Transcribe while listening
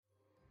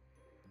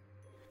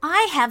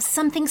I have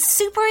something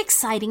super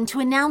exciting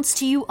to announce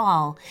to you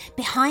all.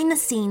 Behind the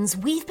scenes,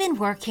 we've been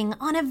working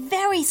on a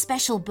very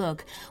special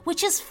book,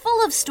 which is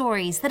full of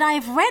stories that I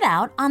have read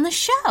out on the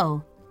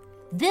show.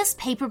 This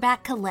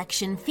paperback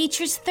collection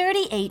features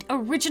 38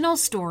 original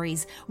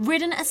stories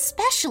written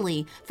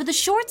especially for the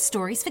Short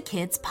Stories for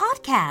Kids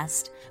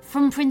podcast.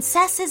 From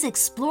princesses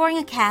exploring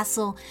a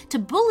castle to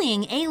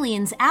bullying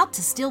aliens out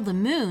to steal the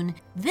moon,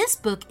 this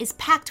book is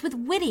packed with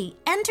witty,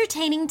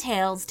 entertaining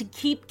tales to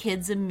keep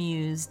kids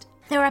amused.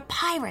 There are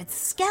pirates,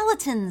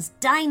 skeletons,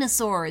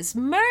 dinosaurs,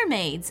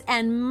 mermaids,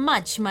 and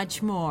much,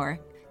 much more.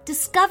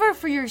 Discover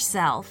for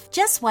yourself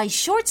just why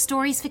Short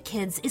Stories for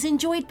Kids is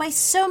enjoyed by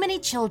so many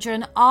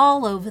children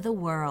all over the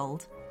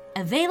world.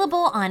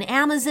 Available on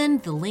Amazon,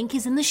 the link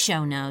is in the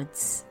show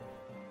notes.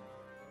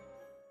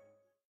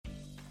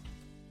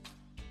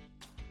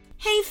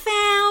 Hey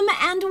fam,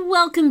 and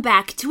welcome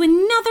back to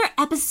another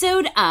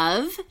episode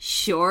of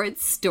Short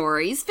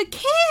Stories for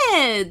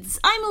Kids.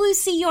 I'm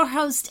Lucy, your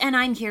host, and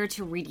I'm here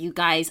to read you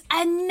guys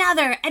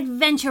another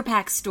adventure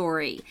pack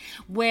story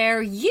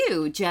where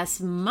you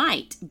just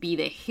might be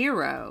the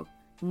hero.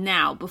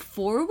 Now,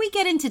 before we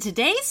get into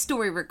today's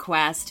story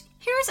request,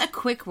 here's a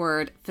quick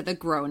word for the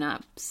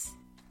grown-ups.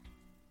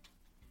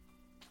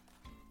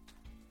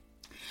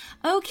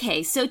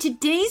 Okay, so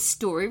today's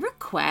story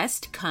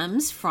request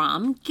comes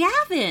from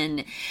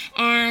Gavin,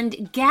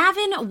 and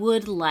Gavin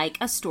would like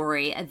a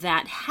story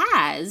that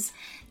has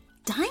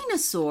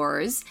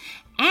dinosaurs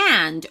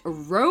and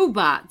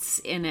robots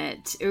in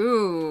it.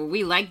 Ooh,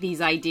 we like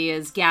these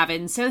ideas,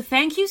 Gavin. So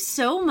thank you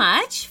so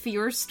much for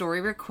your story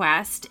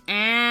request,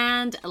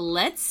 and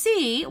let's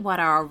see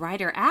what our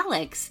writer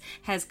Alex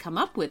has come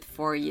up with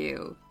for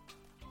you.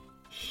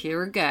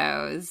 Here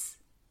goes.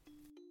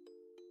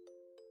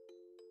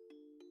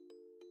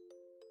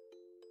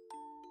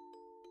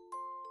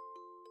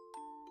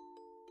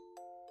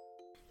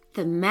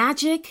 The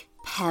Magic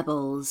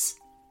Pebbles.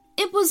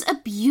 It was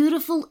a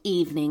beautiful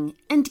evening,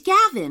 and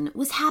Gavin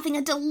was having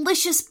a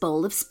delicious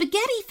bowl of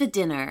spaghetti for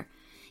dinner.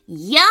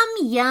 Yum,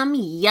 yum,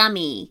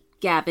 yummy.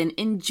 Gavin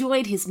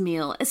enjoyed his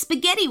meal, as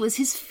spaghetti was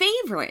his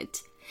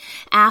favorite.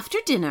 After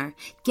dinner,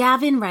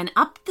 Gavin ran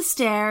up the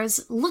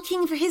stairs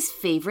looking for his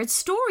favorite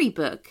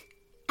storybook.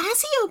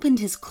 As he opened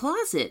his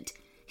closet,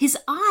 his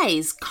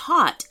eyes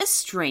caught a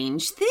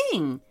strange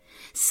thing,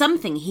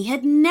 something he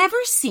had never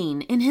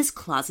seen in his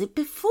closet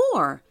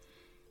before.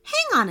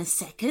 "Hang on a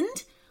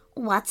second.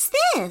 What's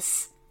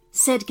this?"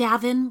 said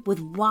Gavin with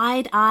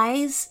wide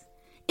eyes.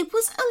 It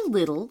was a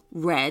little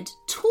red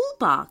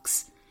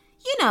toolbox.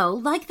 You know,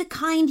 like the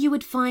kind you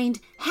would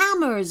find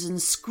hammers and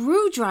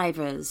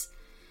screwdrivers.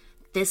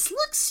 "This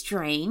looks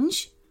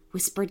strange,"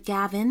 whispered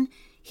Gavin.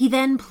 He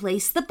then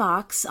placed the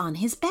box on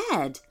his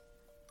bed.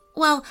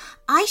 "Well,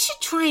 I should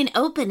try and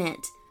open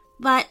it,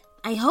 but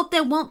I hope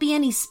there won't be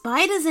any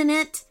spiders in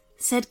it,"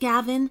 said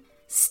Gavin,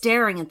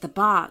 staring at the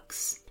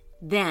box.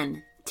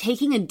 Then,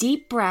 taking a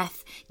deep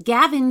breath,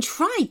 Gavin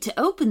tried to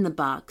open the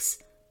box,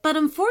 but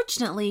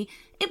unfortunately,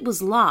 it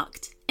was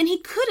locked, and he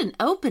couldn't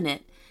open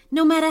it,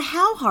 no matter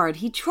how hard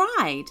he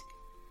tried.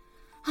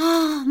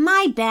 "Ah,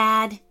 my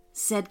bad,"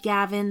 said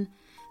Gavin.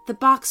 The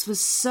box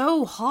was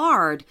so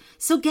hard,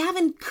 so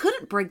Gavin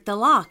couldn't break the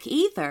lock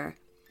either.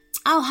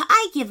 "Oh,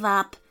 I give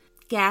up,"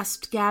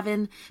 gasped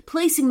Gavin,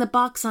 placing the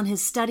box on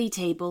his study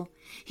table.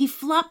 He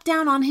flopped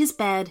down on his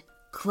bed,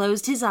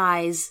 closed his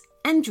eyes,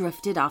 and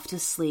drifted off to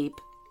sleep.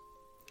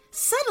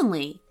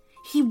 Suddenly,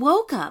 he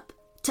woke up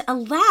to a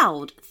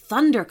loud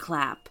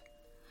thunderclap.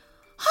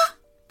 "Huh!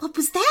 What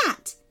was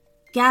that?"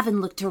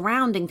 Gavin looked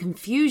around in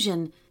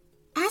confusion.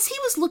 As he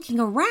was looking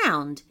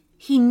around,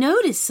 he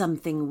noticed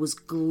something was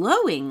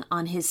glowing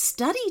on his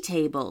study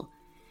table.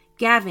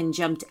 Gavin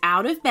jumped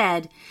out of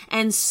bed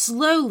and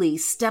slowly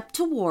stepped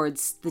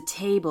towards the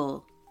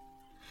table.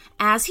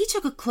 As he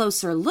took a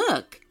closer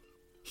look,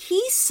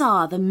 he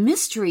saw the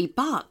mystery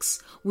box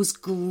was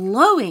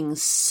glowing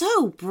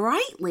so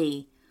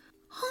brightly.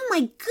 "Oh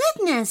my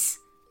goodness,"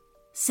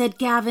 said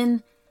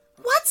Gavin.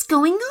 "What's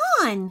going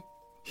on?"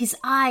 His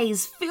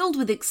eyes filled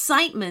with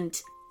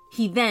excitement.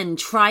 He then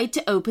tried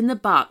to open the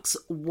box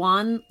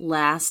one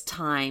last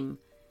time.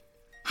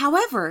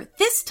 However,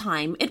 this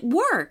time it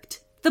worked.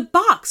 The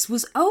box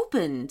was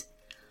opened.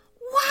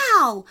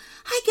 "Wow,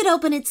 I could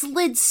open its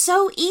lid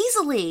so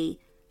easily,"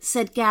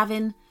 said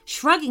Gavin,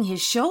 shrugging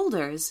his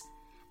shoulders.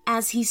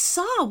 As he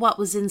saw what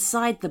was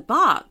inside the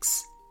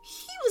box,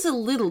 he was a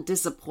little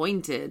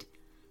disappointed.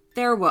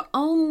 There were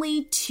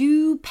only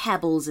 2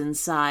 pebbles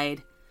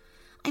inside.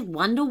 "I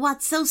wonder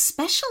what's so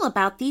special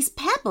about these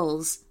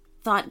pebbles,"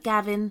 thought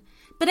Gavin.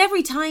 But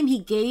every time he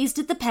gazed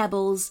at the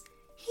pebbles,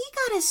 he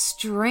got a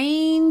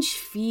strange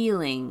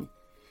feeling.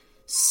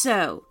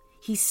 So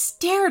he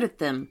stared at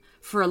them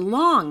for a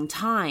long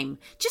time,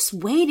 just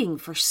waiting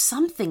for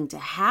something to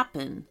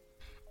happen.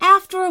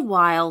 After a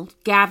while,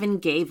 Gavin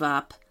gave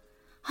up.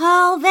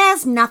 "Oh,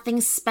 there's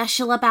nothing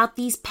special about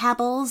these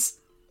pebbles,"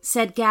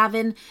 said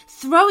Gavin,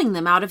 throwing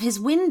them out of his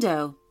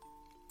window.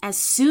 As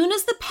soon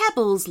as the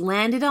pebbles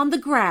landed on the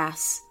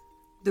grass,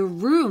 the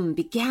room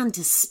began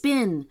to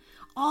spin.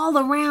 all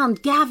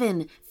around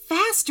Gavin,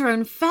 faster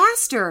and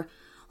faster.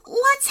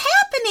 "What's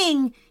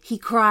happening?" he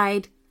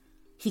cried.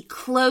 He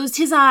closed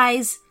his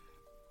eyes,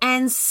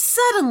 and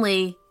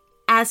suddenly,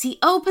 as he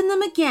opened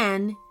them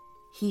again,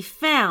 he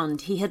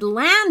found he had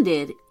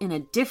landed in a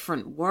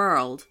different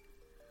world.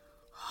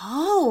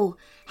 "Oh,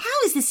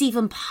 how is this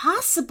even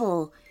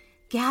possible?"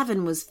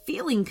 Gavin was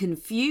feeling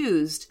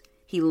confused.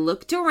 He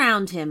looked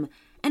around him,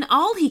 and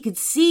all he could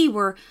see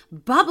were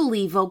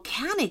bubbly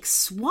volcanic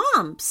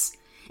swamps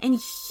and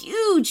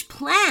huge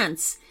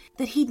plants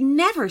that he'd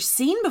never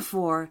seen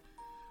before.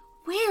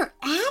 "Where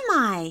am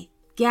I?"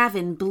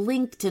 Gavin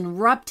blinked and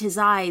rubbed his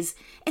eyes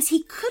as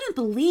he couldn't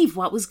believe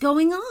what was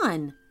going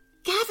on.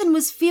 Gavin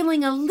was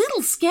feeling a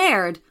little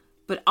scared,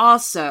 but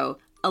also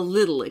a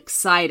little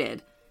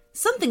excited.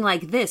 Something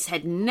like this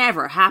had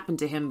never happened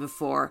to him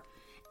before,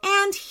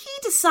 and he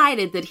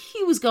decided that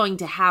he was going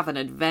to have an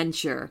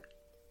adventure.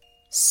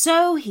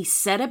 So he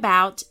set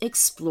about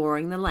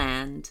exploring the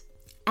land.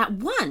 At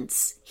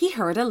once, he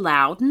heard a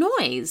loud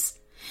noise.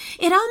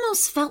 It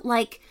almost felt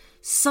like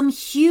some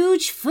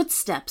huge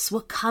footsteps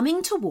were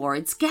coming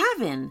towards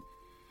Gavin.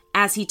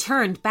 As he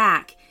turned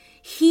back,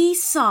 he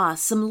saw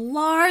some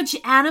large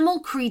animal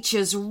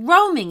creatures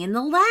roaming in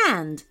the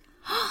land.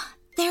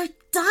 "They're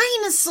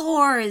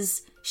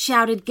dinosaurs!"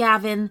 shouted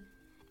Gavin.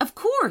 Of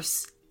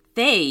course,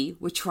 they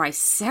were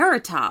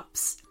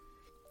triceratops.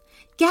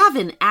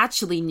 Gavin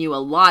actually knew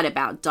a lot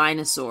about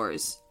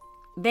dinosaurs.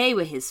 They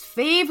were his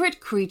favorite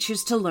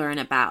creatures to learn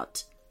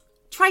about.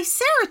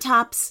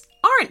 "Triceratops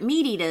aren't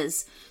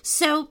meat-eaters,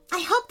 so I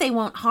hope they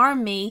won't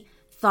harm me,"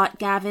 thought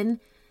Gavin.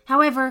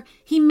 However,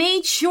 he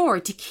made sure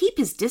to keep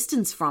his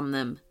distance from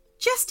them,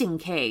 just in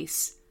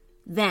case.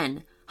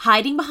 Then,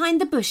 hiding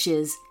behind the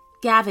bushes,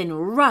 Gavin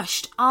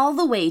rushed all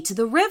the way to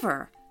the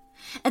river.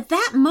 At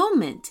that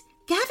moment,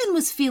 Gavin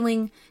was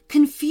feeling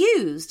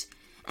confused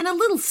and a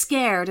little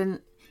scared,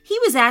 and he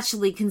was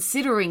actually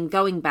considering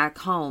going back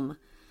home.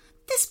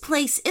 "This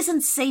place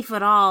isn't safe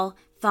at all,"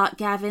 thought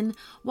Gavin,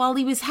 while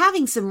he was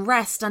having some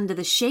rest under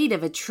the shade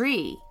of a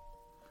tree.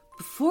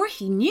 Before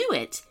he knew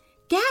it,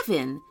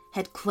 Gavin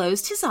had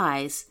closed his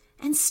eyes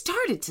and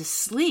started to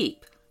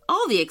sleep.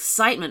 All the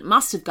excitement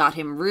must have got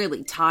him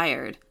really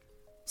tired.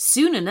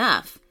 Soon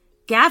enough,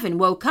 Gavin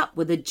woke up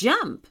with a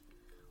jump.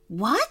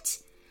 "What?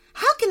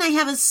 How can I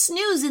have a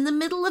snooze in the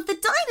middle of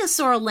the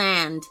dinosaur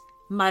land?"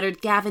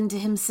 muttered Gavin to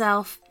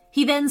himself.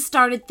 He then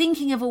started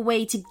thinking of a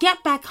way to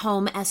get back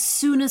home as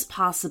soon as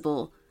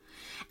possible.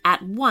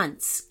 At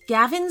once,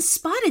 Gavin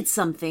spotted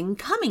something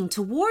coming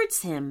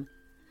towards him.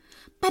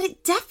 But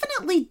it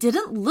definitely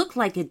didn't look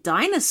like a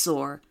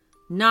dinosaur.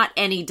 Not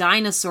any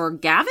dinosaur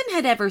Gavin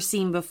had ever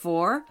seen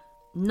before.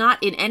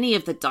 Not in any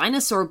of the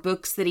dinosaur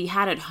books that he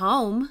had at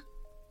home.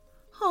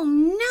 "Oh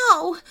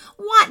no!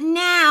 What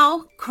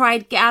now?"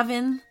 cried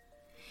Gavin.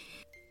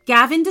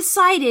 Gavin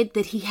decided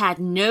that he had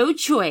no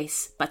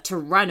choice but to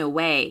run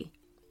away.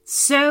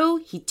 So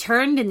he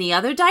turned in the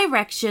other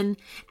direction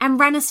and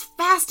ran as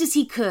fast as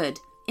he could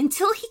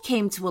until he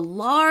came to a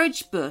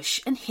large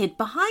bush and hid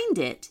behind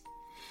it.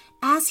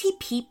 As he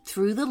peeped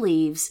through the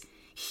leaves,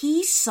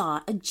 he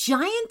saw a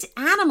giant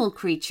animal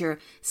creature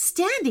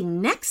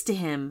standing next to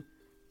him.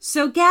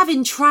 So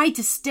Gavin tried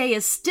to stay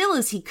as still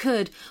as he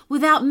could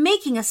without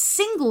making a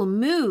single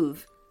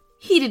move.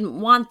 He didn't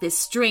want this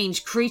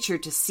strange creature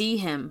to see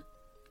him.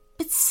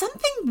 But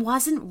something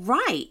wasn't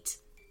right.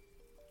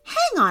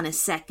 Hang on a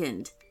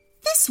second.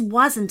 This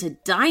wasn't a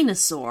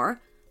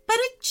dinosaur, but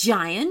a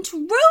giant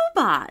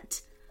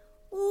robot.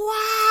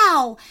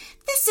 "Wow,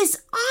 this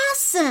is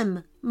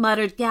awesome,"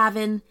 muttered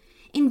Gavin.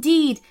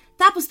 Indeed,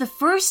 that was the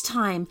first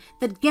time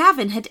that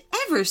Gavin had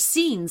ever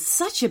seen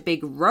such a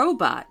big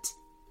robot.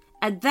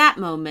 At that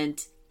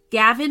moment,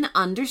 Gavin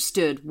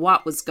understood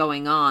what was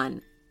going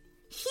on.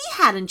 He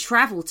hadn't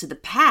traveled to the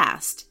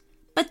past,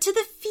 but to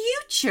the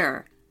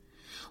future.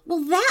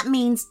 "Well, that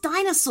means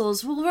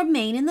dinosaurs will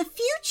remain in the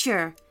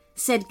future,"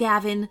 said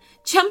Gavin,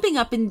 jumping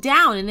up and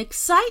down in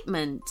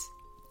excitement.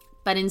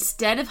 But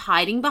instead of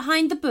hiding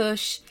behind the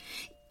bush,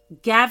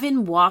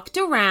 Gavin walked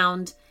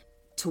around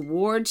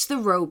towards the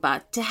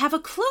robot to have a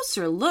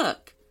closer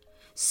look.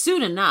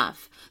 Soon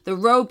enough, the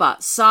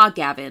robot saw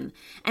Gavin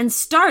and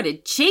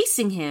started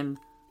chasing him.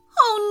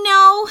 "Oh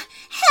no!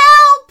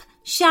 Help!"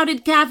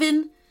 shouted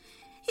Gavin.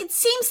 "It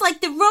seems like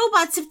the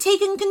robots have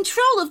taken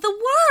control of the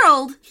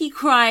world," he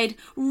cried,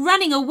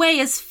 running away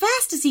as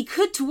fast as he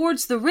could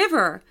towards the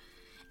river.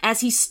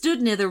 As he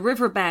stood near the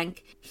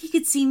riverbank, he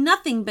could see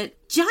nothing but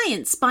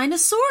giant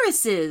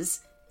Spinosauruses.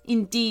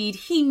 Indeed,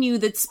 he knew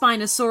that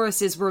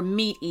Spinosauruses were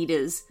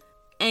meat-eaters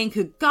and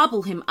could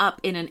gobble him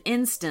up in an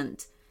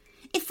instant.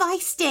 "If I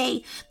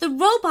stay, the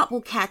robot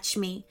will catch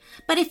me.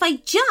 But if I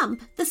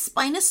jump, the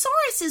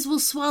Spinosauruses will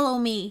swallow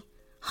me.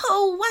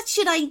 Oh, what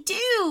should I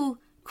do?"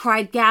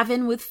 cried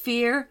Gavin with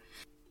fear.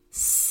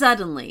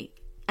 Suddenly,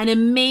 an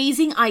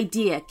amazing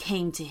idea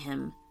came to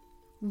him.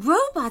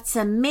 Robots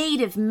are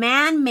made of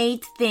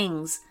man-made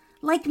things,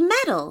 like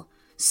metal,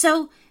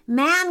 so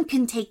man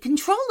can take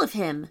control of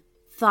him,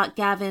 thought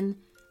Gavin.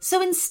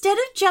 So instead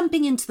of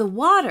jumping into the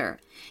water,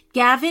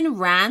 Gavin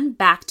ran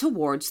back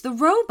towards the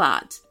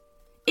robot.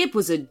 It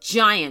was a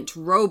giant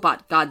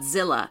robot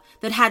Godzilla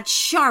that had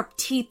sharp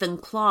teeth and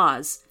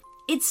claws.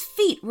 Its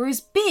feet were as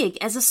big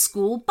as a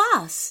school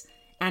bus,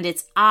 and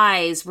its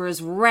eyes were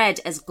as red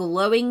as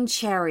glowing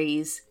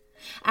cherries.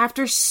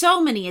 After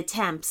so many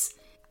attempts,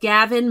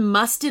 Gavin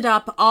mustered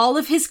up all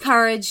of his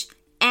courage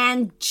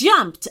and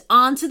jumped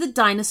onto the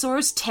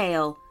dinosaur's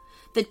tail.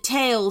 The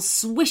tail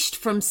swished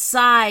from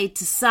side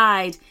to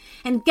side,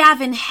 and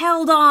Gavin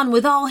held on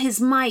with all his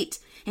might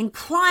and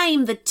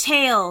climbed the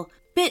tail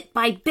bit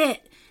by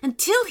bit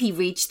until he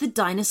reached the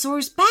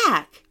dinosaur's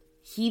back.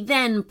 He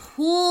then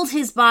pulled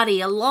his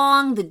body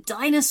along the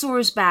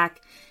dinosaur's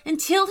back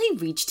until he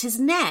reached his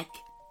neck.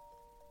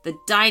 The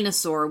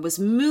dinosaur was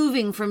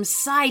moving from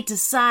side to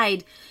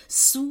side,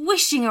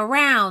 swishing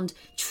around,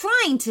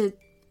 trying to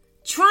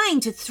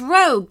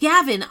throw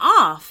Gavin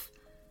off.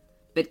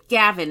 But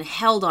Gavin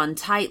held on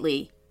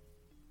tightly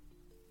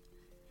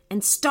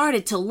and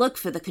started to look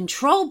for the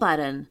control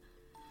button.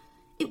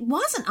 It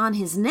wasn't on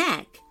his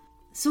neck,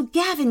 so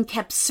Gavin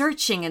kept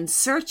searching and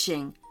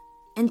searching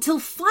until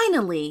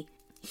finally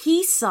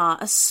he saw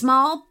a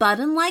small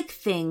button-like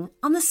thing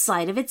on the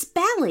side of its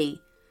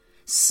belly.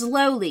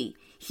 Slowly,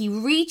 he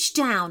reached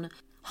down,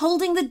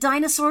 holding the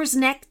dinosaur's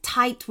neck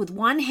tight with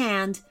one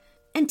hand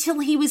until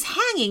he was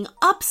hanging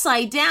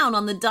upside down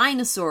on the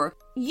dinosaur,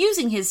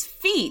 using his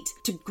feet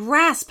to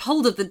grasp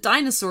hold of the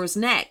dinosaur's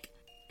neck.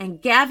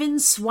 And Gavin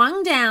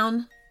swung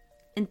down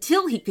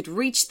until he could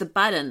reach the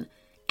button,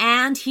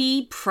 and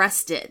he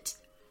pressed it.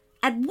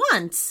 At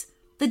once,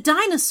 the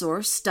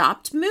dinosaur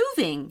stopped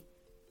moving.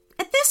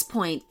 At this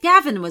point,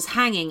 Gavin was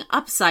hanging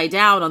upside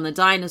down on the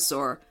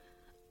dinosaur,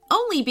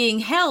 only being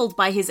held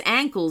by his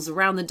ankles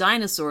around the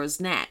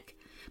dinosaur's neck.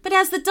 But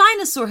as the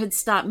dinosaur had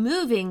stopped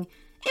moving,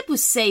 it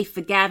was safe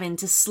for Gavin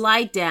to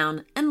slide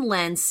down and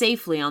land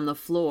safely on the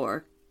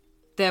floor.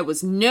 There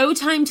was no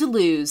time to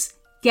lose.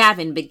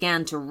 Gavin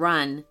began to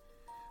run.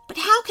 But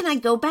how can I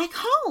go back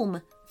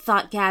home?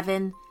 Thought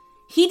Gavin.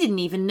 He didn't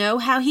even know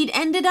how he'd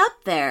ended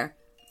up there.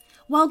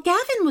 While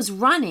Gavin was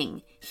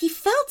running, he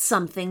felt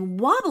something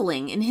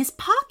wobbling in his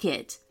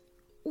pocket.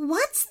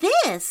 What's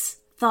this?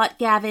 Thought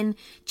Gavin,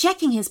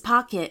 checking his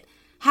pocket.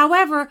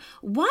 However,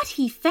 what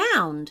he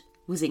found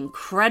was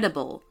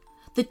incredible.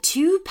 The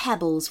 2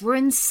 pebbles were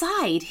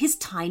inside his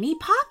tiny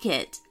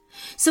pocket.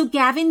 So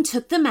Gavin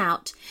took them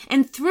out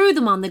and threw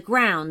them on the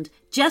ground,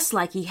 just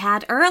like he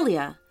had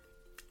earlier.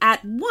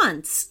 At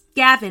once,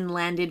 Gavin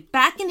landed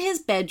back in his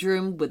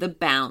bedroom with a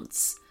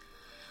bounce.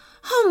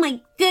 Oh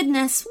my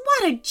goodness,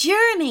 what a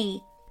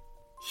journey!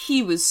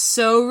 He was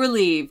so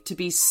relieved to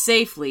be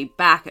safely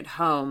back at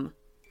home.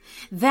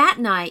 That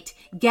night,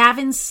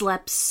 Gavin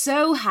slept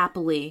so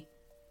happily.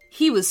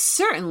 He was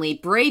certainly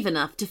brave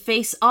enough to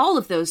face all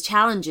of those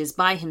challenges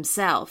by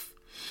himself.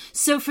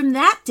 So from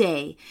that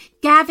day,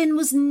 Gavin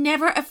was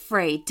never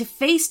afraid to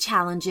face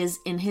challenges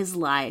in his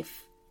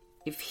life.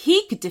 If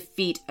he could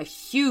defeat a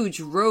huge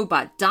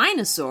robot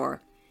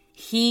dinosaur,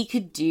 he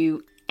could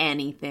do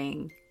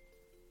anything.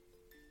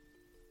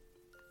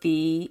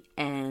 The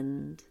end.